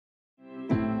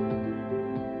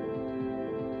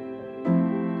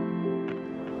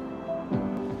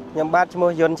ខ្ញុំបាទឈ្មោះ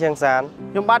យុនឈៀងសាន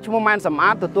ខ្ញុំបាទឈ្មោះម៉ែនសំ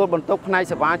អាតទទួលបន្ទុកផ្នែក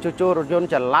សេវាជួសជុលរថយន្ត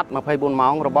ចល័ត24ម៉ោ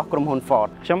ងរបស់ក្រុមហ៊ុន Ford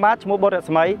ខ្ញុំបាទឈ្មោះបុត្ររ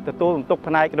ស្មីទទួលបន្ទុក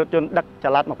ផ្នែករថយន្តដឹកច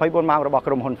ល័ត24ម៉ោងរបស់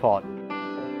ក្រុមហ៊ុន Ford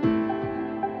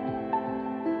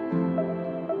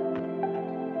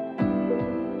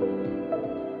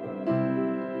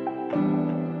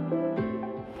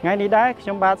ថ្ងៃនេះដែរខ្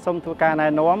ញុំបាទសូមធ្វើការណែ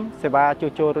នាំសេវាជួ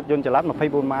សជុលរថយន្តចល័ត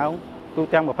24ម៉ោងទូ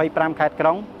ទាំង25ខេត្តក្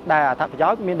រុងដែលអត្ថប្រយោ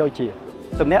ជន៍មានដូចជា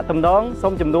ទំនាក់ទំនងសូ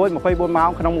មជំនួយ24ម៉ោង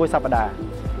ក្នុងមួយសប្តាហ៍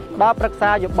ផ្ដល់ប្រឹក្សា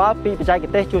យោបល់ពីបច្ចេក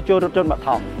ទេសជួសជុលរថយន្តប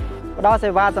ឋមផ្ដល់សេ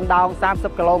វាសណ្ដោង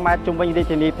30គីឡូម៉ែត្រជុំវិញរាជ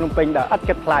ធានីភ្នំពេញដោយឥត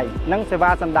គិតថ្លៃនិងសេវា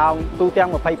សណ្ដោងទូទាំង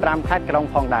25ខេត្តក្រុង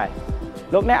ផងដែរ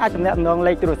លោកអ្នកអាចទំនាក់ទំនង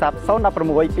លេខទូរស័ព្ទ016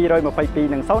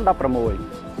 222និង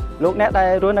016លោកអ្នកដែល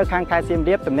រស់នៅខាងខេត្តសៀម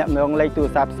រាបទំនាក់ទំនងលេខទូរ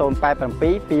ស័ព្ទ087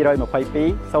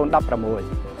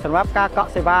 222 016សម្រាប់ការក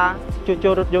ក់សេវាជួសជុ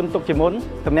លរថយន្តទុកជាមុន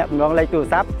ទំនាក់ទំនងលេខទូរ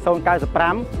ស័ព្ទ095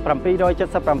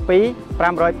 777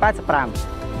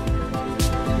 585